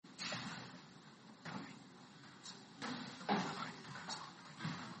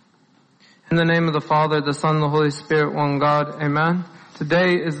In the name of the Father, the Son, and the Holy Spirit, one God. Amen.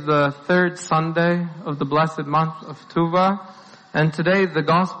 Today is the third Sunday of the blessed month of Tuva. And today the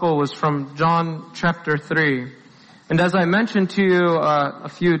Gospel was from John chapter 3. And as I mentioned to you a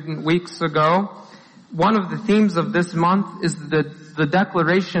few weeks ago, one of the themes of this month is the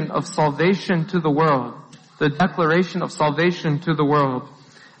declaration of salvation to the world. The declaration of salvation to the world.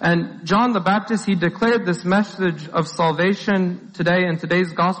 And John the Baptist, he declared this message of salvation today in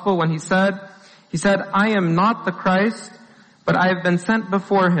today's gospel when he said, I am not the Christ, but I have been sent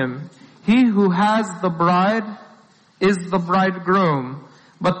before him. He who has the bride is the bridegroom,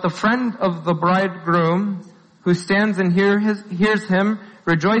 but the friend of the bridegroom who stands and hears him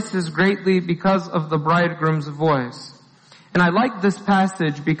rejoices greatly because of the bridegroom's voice. And I like this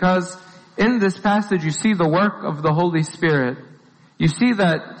passage because in this passage you see the work of the Holy Spirit. You see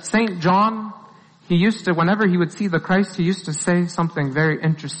that St. John, whenever he would see the Christ, he used to say something very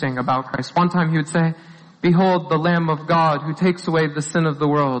interesting about Christ. One time he would say, "Behold the Lamb of God who takes away the sin of the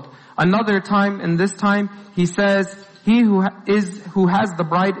world." Another time, and this time, he says, "He who has the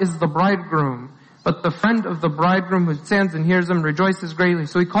bride is the bridegroom, but the friend of the bridegroom who stands and hears him rejoices greatly."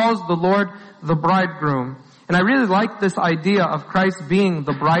 So he calls the Lord the bridegroom. And I really like this idea of Christ being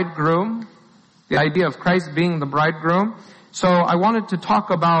the bridegroom, the idea of Christ being the bridegroom. So I wanted to talk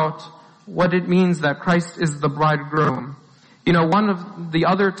about what it means that Christ is the bridegroom. You know, one of the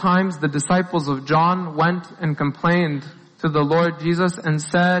other times the disciples of John went and complained to the Lord Jesus and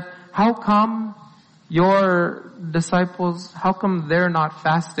said, "How come your disciples, how come they're not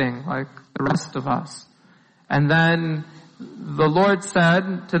fasting like the rest of us?" And then the Lord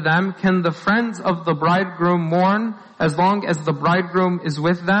said to them, "Can the friends of the bridegroom mourn as long as the bridegroom is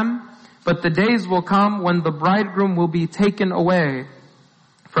with them? But the days will come when the bridegroom will be taken away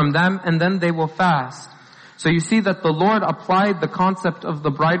from them, and then they will fast." So you see that the Lord applied the concept of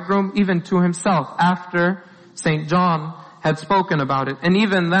the bridegroom even to himself after St. John had spoken about it. And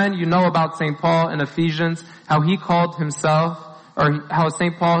even then, you know about St. Paul in Ephesians, how he called himself, or how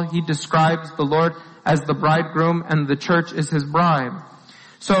St. Paul, he describes the Lord as the bridegroom and the church is his bride.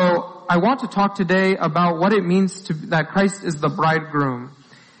 So I want to talk today about what it means that Christ is the bridegroom,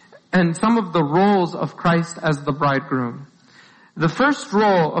 and some of the roles of Christ as the bridegroom. The first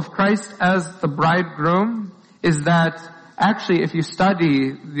role of Christ as the bridegroom is that actually if you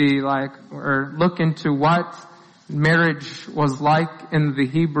study or look into what marriage was like in the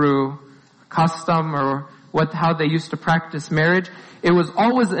Hebrew custom or how they used to practice marriage, it was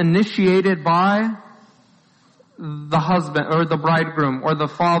always initiated by the husband or the bridegroom or the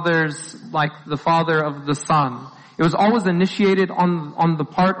father of the son. It was always initiated on the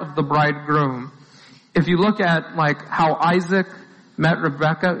part of the bridegroom. If you look at how Isaac met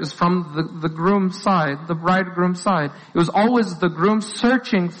Rebekah, is from the groom's side, the bridegroom's side. It was always the groom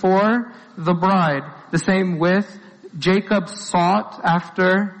searching for the bride. The same with Jacob sought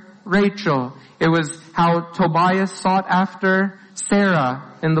after Rachel. It was how Tobias sought after Sarah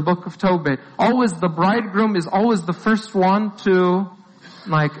in the book of Tobit. Always the bridegroom is always the first one to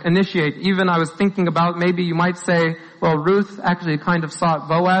initiate. Even I was thinking about maybe you might say, well, Ruth actually kind of sought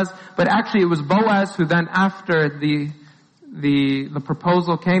Boaz, but actually it was Boaz who then after the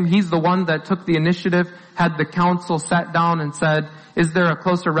proposal came, he's the one that took the initiative, had the council sat down and said, "Is there a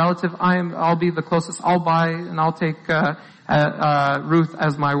closer relative? I'll be the closest. I'll take Ruth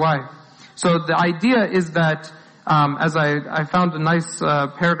as my wife." So the idea is that as I found a nice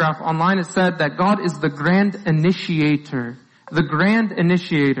paragraph online, it said that God is the grand initiator. The grand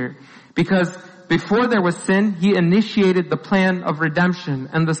initiator. Because before there was sin, he initiated the plan of redemption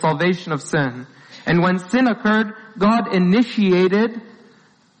and the salvation of sin. And when sin occurred, God initiated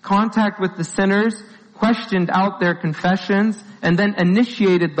contact with the sinners, questioned out their confessions, and then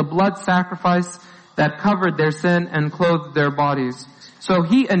initiated the blood sacrifice that covered their sin and clothed their bodies. So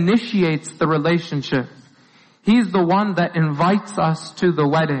he initiates the relationship. He's the one that invites us to the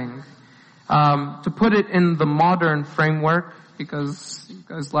wedding. To put it in the modern framework, because you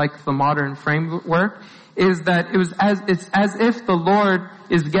guys like the modern framework, is that it's as if the Lord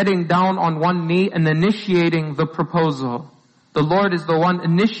is getting down on one knee and initiating the proposal. The Lord is the one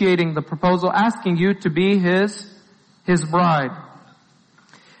initiating the proposal, asking you to be His bride.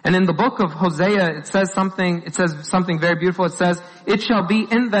 And in the book of Hosea, it says something very beautiful. It says, "It shall be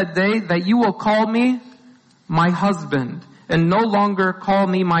in that day that you will call me my husband and no longer call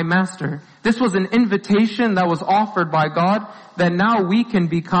me my master." This was an invitation that was offered by God that now we can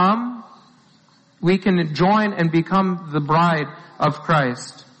join and become the bride of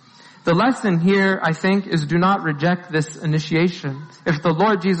Christ. The lesson here, I think, is do not reject this initiation. If the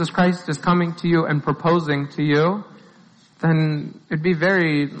Lord Jesus Christ is coming to you and proposing to you, then it'd be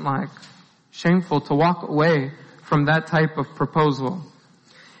very, shameful to walk away from that type of proposal.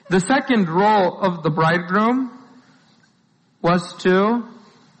 The second role of the bridegroom was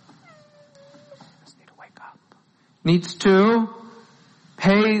needs to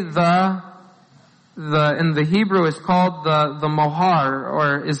pay in the Hebrew is called the mohar,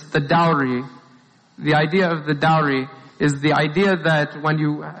 or is the dowry. The idea of the dowry is the idea that when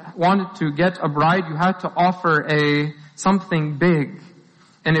you wanted to get a bride, you had to offer something big.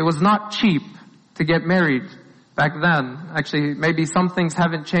 And it was not cheap to get married back then. Actually, maybe some things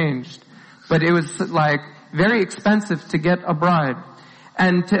haven't changed. But it was like very expensive to get a bride.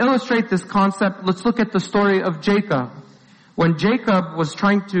 And to illustrate this concept, let's look at the story of Jacob. When Jacob was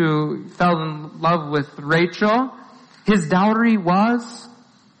fell in love with Rachel, his dowry was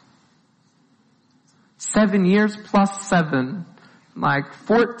 7 years plus 7. Like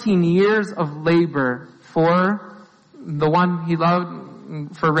 14 years of labor for the one he loved,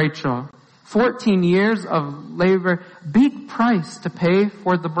 for Rachel. 14 years of labor, big price to pay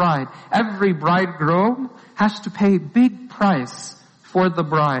for the bride. Every bridegroom has to pay big price for the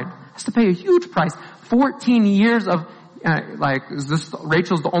bride. Has to pay a huge price. 14 years of, is this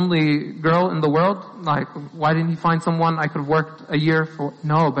Rachel's the only girl in the world? Like, why didn't he find someone I could have worked a year for?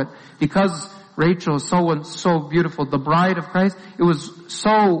 No, but because Rachel is so beautiful, the bride of Christ, it was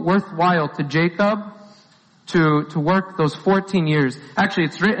so worthwhile to Jacob to work those 14 years. Actually,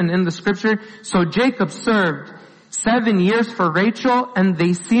 it's written in the scripture, so Jacob served 7 years for Rachel, and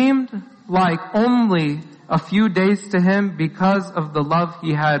they seemed like only a few days to him because of the love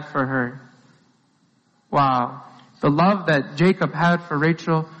he had for her. Wow. The love that Jacob had for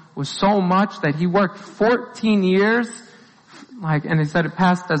Rachel was so much that he worked 14 years, and he said it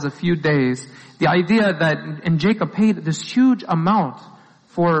passed as a few days. The idea and Jacob paid this huge amount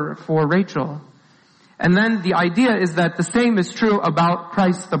for Rachel. And then the idea is that the same is true about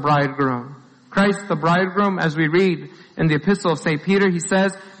Christ the bridegroom. Christ the bridegroom, as we read in the epistle of St. Peter, he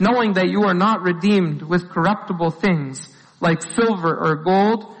says, knowing that you are not redeemed with corruptible things like silver or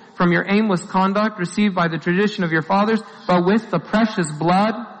gold from your aimless conduct received by the tradition of your fathers, but with the precious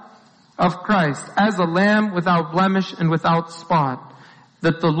blood of Christ, as a lamb without blemish and without spot.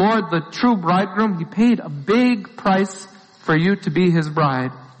 That the Lord, the true bridegroom, he paid a big price for you to be his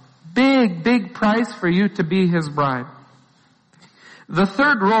bride. Big price for you to be his bride. The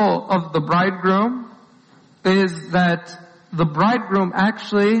third role of the bridegroom is that the bridegroom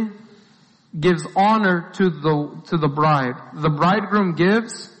actually gives honor to the bride. The bridegroom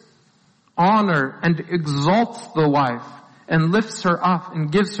gives honor and exalts the wife and lifts her up and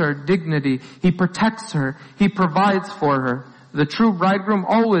gives her dignity. He protects her. He provides for her. The true bridegroom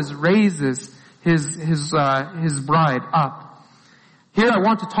always raises his bride up. Here I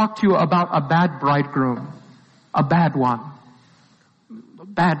want to talk to you about a bad bridegroom. A bad one. A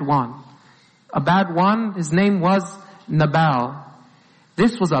bad one. A bad one, his name was Nabal.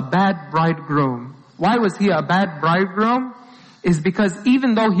 This was a bad bridegroom. Why was he a bad bridegroom? Is because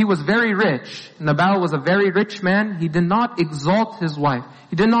even though he was very rich, Nabal was a very rich man, he did not exalt his wife.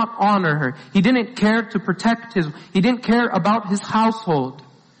 He did not honor her. He didn't care to protect he didn't care about his household.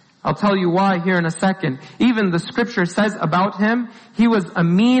 I'll tell you why here in a second. Even the scripture says about him, he was a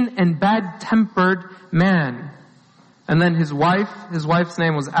mean and bad-tempered man. And then his wife's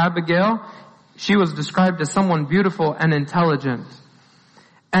name was Abigail. She was described as someone beautiful and intelligent.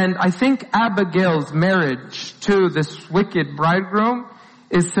 And I think Abigail's marriage to this wicked bridegroom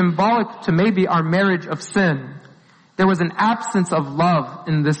is symbolic to maybe our marriage of sin. There was an absence of love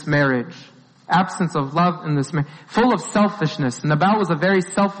in this marriage. Absence of love in this marriage. Full of selfishness. Nabal was a very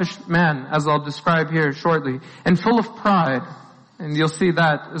selfish man, as I'll describe here shortly. And full of pride. And you'll see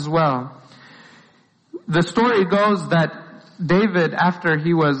that as well. The story goes that David, after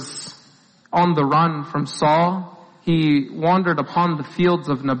he was on the run from Saul, he wandered upon the fields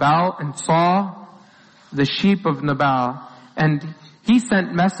of Nabal and saw the sheep of Nabal. And he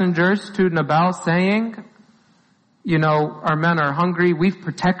sent messengers to Nabal saying, you know, our men are hungry. We've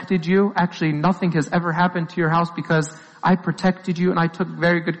protected you. Actually, nothing has ever happened to your house because I protected you and I took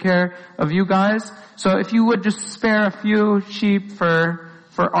very good care of you guys. So if you would just spare a few sheep for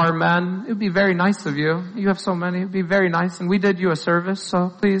our men, it would be very nice of you. You have so many. It would be very nice. And we did you a service. So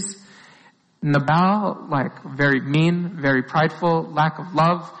please. Nabal, very mean, very prideful, lack of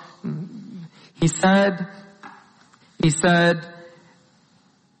love. He said,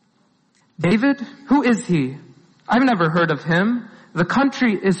 David, who is he? I've never heard of him. The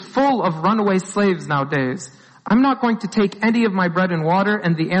country is full of runaway slaves nowadays. I'm not going to take any of my bread and water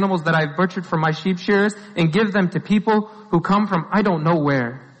and the animals that I've butchered from my sheep shearers and give them to people who come from I don't know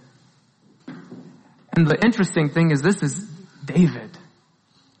where. And the interesting thing is this is David.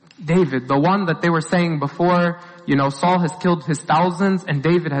 David, the one that they were saying before, Saul has killed his thousands and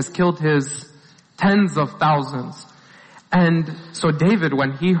David has killed his tens of thousands. And so David,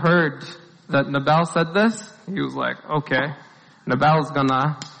 when he heard that Nabal said this, he was like, okay, Nabal is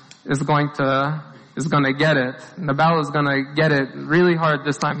gonna get it. Nabal is gonna get it really hard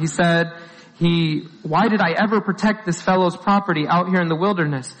this time. He said, why did I ever protect this fellow's property out here in the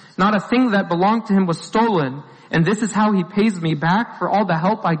wilderness? Not a thing that belonged to him was stolen. And this is how he pays me back for all the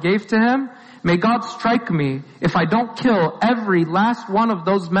help I gave to him? May God strike me if I don't kill every last one of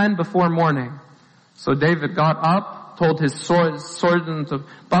those men before morning. So David got up, told his swordsmen to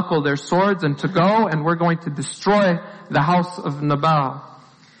buckle their swords and to go, and we're going to destroy the house of Nabal.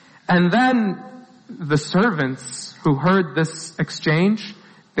 And then the servants who heard this exchange,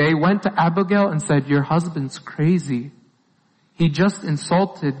 they went to Abigail and said, your husband's crazy. He just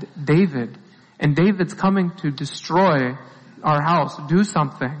insulted David. And David's coming to destroy our house. Do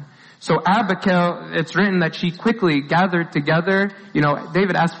something. So Abigail, it's written that she quickly gathered together.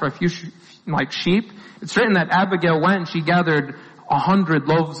 David asked for a few sheep. It's written that Abigail went and she gathered 100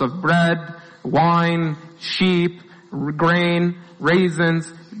 loaves of bread, wine, sheep, grain,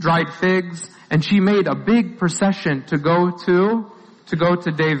 raisins, dried figs. And she made a big procession to go to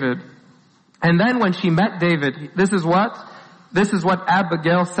David. And then when she met David, this is what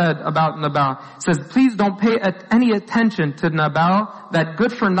Abigail said about Nabal. It says, please don't pay any attention to Nabal, that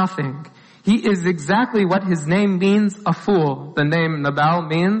good for nothing. He is exactly what his name means, a fool. The name Nabal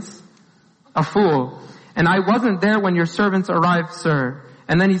means a fool. And I wasn't there when your servants arrived, sir.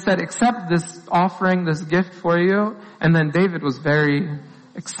 And then he said, accept this offering, this gift for you. And then David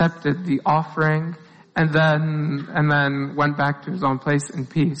accepted the offering and then went back to his own place in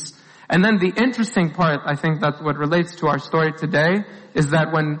peace. And then the interesting part, I think that what relates to our story today, is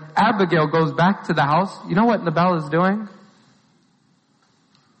that when Abigail goes back to the house, you know what Nabal is doing?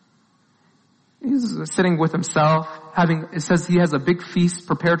 He's sitting with himself, it says he has a big feast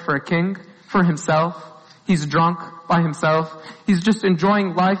prepared for a king, for himself. He's drunk by himself. He's just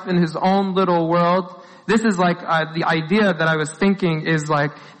enjoying life in his own little world. This is like, the idea that I was thinking is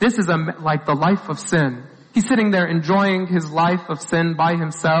like, this is like the life of sin. He's sitting there enjoying his life of sin by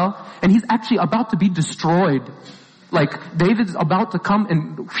himself, and he's actually about to be destroyed. Like, David's about to come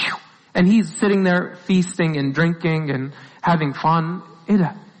and he's sitting there feasting and drinking and having fun.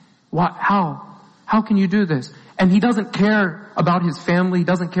 How can you do this? And he doesn't care about his family, he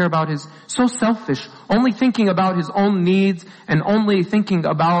doesn't care about so selfish, only thinking about his own needs and only thinking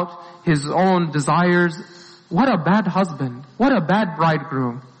about his own desires. What a bad husband. What a bad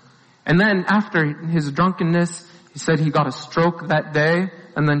bridegroom. And then after his drunkenness, he said he got a stroke that day,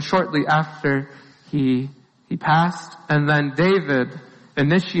 and then shortly after he passed, and then David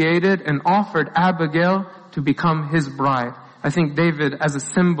initiated and offered Abigail to become his bride. I think David, as a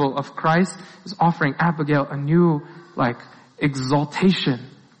symbol of Christ, is offering Abigail a new, exaltation,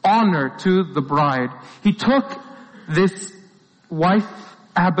 honor to the bride. He took this wife,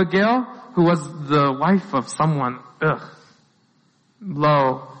 Abigail, who was the wife of someone,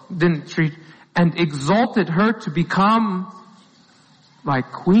 low, didn't treat, and exalted her to become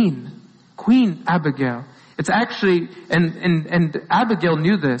Queen Abigail. It's actually, and Abigail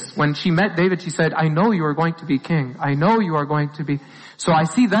knew this. When she met David, she said, I know you are going to be king. I know you are going to be. So I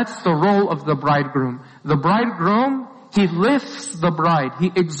see that's the role of the bridegroom. The bridegroom, he lifts the bride.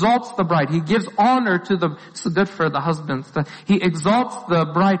 He exalts the bride. He gives honor to it's good for the husbands. He exalts the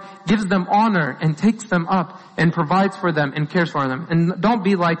bride, gives them honor and takes them up and provides for them and cares for them. And don't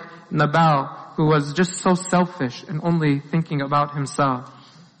be like Nabal, who was just so selfish and only thinking about himself.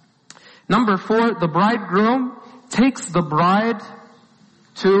 Number 4, the bridegroom takes the bride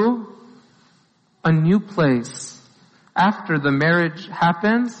to a new place. After the marriage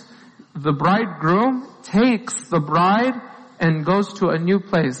happens, the bridegroom takes the bride and goes to a new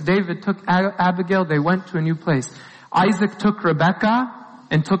place. David took Abigail, they went to a new place. Isaac took Rebekah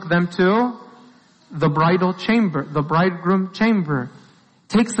and took them to the bridal chamber, the bridegroom chamber.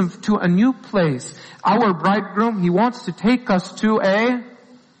 Takes them to a new place. Our bridegroom, he wants to take us to a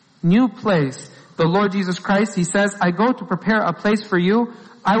new place. The Lord Jesus Christ, he says, I go to prepare a place for you.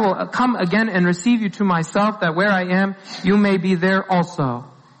 I will come again and receive you to myself, that where I am, you may be there also.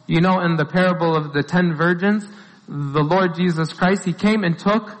 You know, in the parable of the 10 virgins, the Lord Jesus Christ, he came and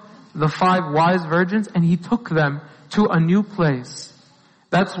took the 5 wise virgins and he took them to a new place.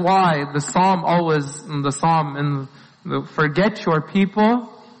 That's why the psalm forget your people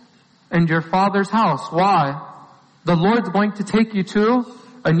and your father's house. Why? The Lord's going to take you to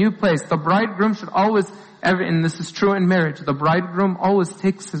a new place. The bridegroom should always, and this is true in marriage, the bridegroom always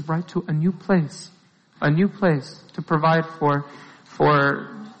takes his bride to a new place to provide for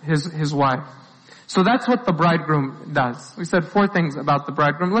his wife. So that's what the bridegroom does. We said 4 things about the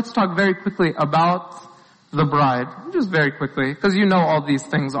bridegroom. Let's talk very quickly about the bride. Just very quickly, because you know all these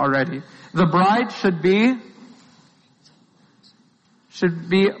things already. The bride should be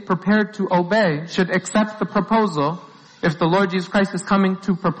prepared to obey, should accept the proposal. If the Lord Jesus Christ is coming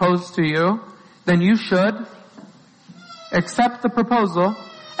to propose to you, then you should accept the proposal,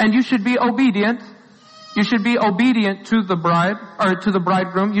 and you should be obedient. You should be obedient to the bride, or to the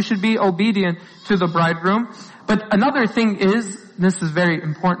bridegroom. You should be obedient to the bridegroom. But another thing is, this is a very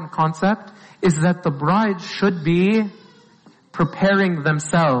important concept, is that the bride should be preparing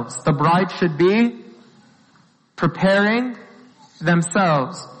themselves. The bride should be preparing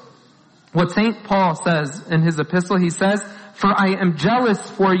themselves. What St. Paul says in his epistle, he says, "For I am jealous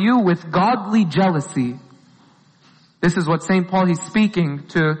for you with godly jealousy." This is what St. Paul, he's speaking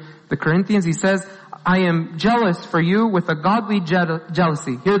to the Corinthians. He says, "I am jealous for you with a godly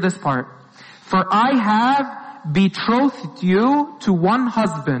jealousy." Hear this part. "For I have betrothed you to one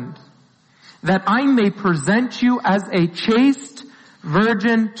husband, that I may present you as a chaste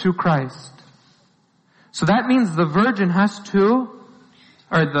virgin to Christ." So that means the virgin has to,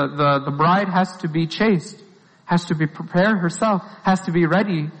 or the bride has to be chaste, has to be prepare herself, has to be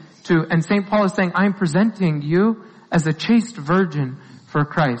ready to, and St. Paul is saying, "I'm presenting you as a chaste virgin for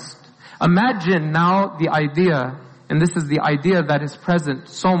Christ." Imagine now the idea, and this is the idea that is present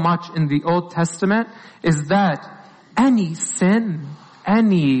so much in the Old Testament, is that any sin,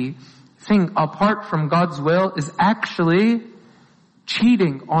 anything apart from God's will is actually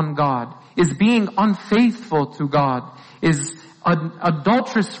cheating on God, is being unfaithful to God, is an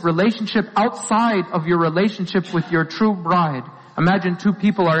adulterous relationship outside of your relationship with your true bride. Imagine 2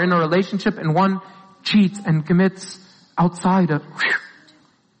 people are in a relationship and one cheats and commits outside of,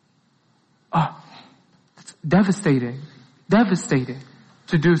 it's devastating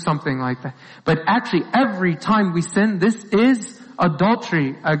to do something like that. But actually every time we sin, this is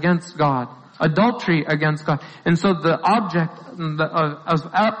adultery against God. Adultery against God. And so the object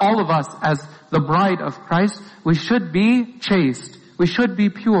of all of us as the bride of Christ, we should be chaste. We should be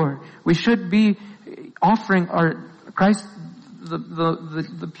pure. We should be offering our Christ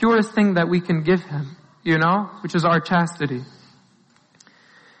the purest thing that we can give Him, which is our chastity.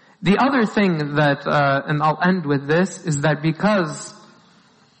 The other thing that, and I'll end with this, is that because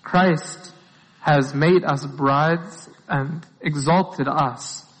Christ has made us brides and exalted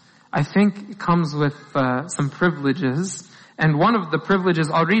us, I think it comes with some privileges. And one of the privileges,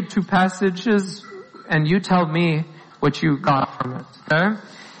 I'll read 2 passages and you tell me what you got from it. Okay?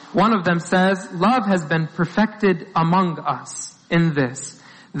 One of them says, "Love has been perfected among us in this,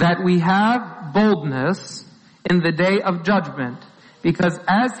 that we have boldness in the day of judgment, because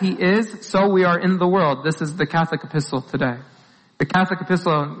as He is, so we are in the world." This is the Catholic epistle today. The Catholic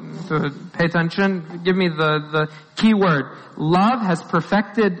epistle, pay attention, give me the key word. Love has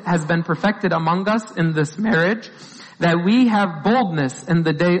been perfected among us in this marriage, that we have boldness in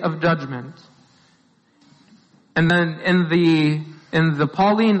the day of judgment. And then in the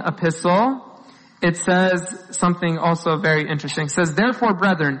Pauline epistle, it says something also very interesting. It says, "Therefore,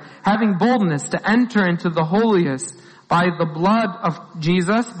 brethren, having boldness to enter into the holiest by the blood of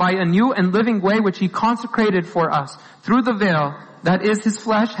Jesus, by a new and living way which He consecrated for us, through the veil, that is His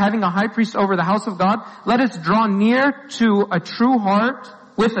flesh, having a high priest over the house of God, let us draw near to a true heart,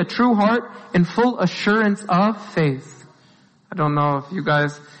 with a true heart, in full assurance of faith." I don't know if you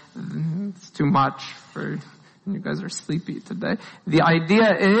guys, it's too much for, you guys are sleepy today. The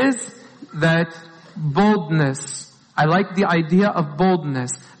idea is that boldness, I like the idea of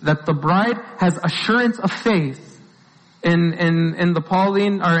boldness, that the bride has assurance of faith. In the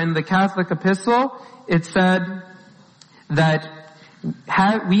Pauline, or in the Catholic epistle, it said that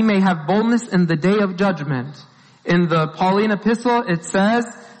we may have boldness in the day of judgment. In the Pauline epistle, it says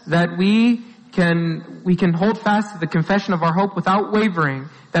that we can hold fast to the confession of our hope without wavering,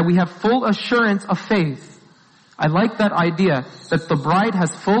 that we have full assurance of faith. I like that idea, that the bride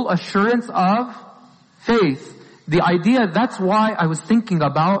has full assurance of faith. The idea, that's why I was thinking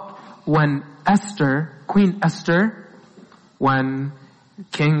about when Queen Esther, when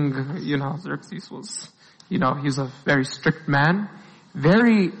King, Xerxes was, he's a very strict man.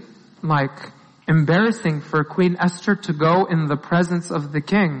 Very, embarrassing for Queen Esther to go in the presence of the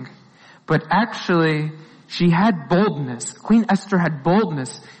king. But actually, she had boldness. Queen Esther had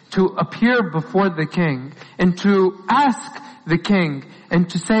boldness to appear before the king and to ask the king and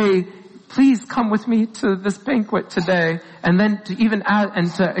to say, "Please come with me to this banquet today," and then to even add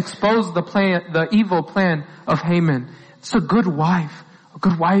and to expose the evil plan of Haman. It's a good wife, a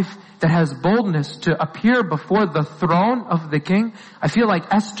good wife that has boldness to appear before the throne of the king. I feel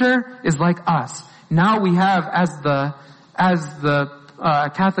like Esther is like us. Now we have, as the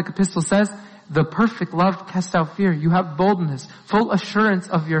Catholic epistle says, the perfect love casts out fear. You have boldness, full assurance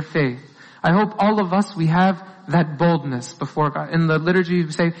of your faith. I hope all of us, we have that boldness before God. In the liturgy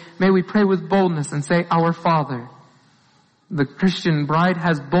we say, may we pray with boldness and say, Our Father. The Christian bride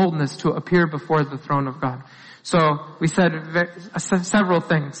has boldness to appear before the throne of God. So we said several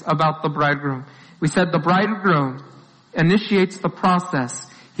things about the bridegroom. We said the bridegroom initiates the process.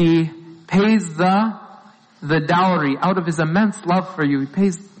 He pays the dowry out of his immense love for you. He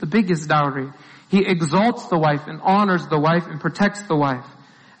pays the biggest dowry. He exalts the wife and honors the wife and protects the wife.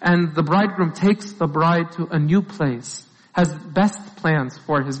 And the bridegroom takes the bride to a new place, has best plans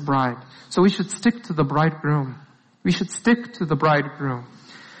for his bride. So we should stick to the bridegroom. We should stick to the bridegroom.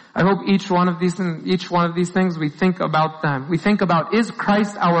 I hope each one of these things we think about them. We think about, is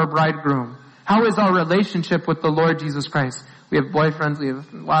Christ our bridegroom? How is our relationship with the Lord Jesus Christ? We have boyfriends, we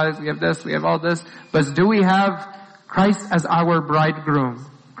have wives, we have this, we have all this. But do we have Christ as our bridegroom?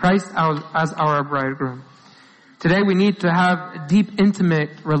 Christ as our bridegroom. Today we need to have a deep,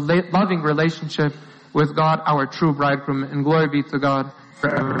 intimate, loving relationship with God, our true bridegroom. And glory be to God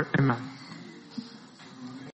forever. Amen.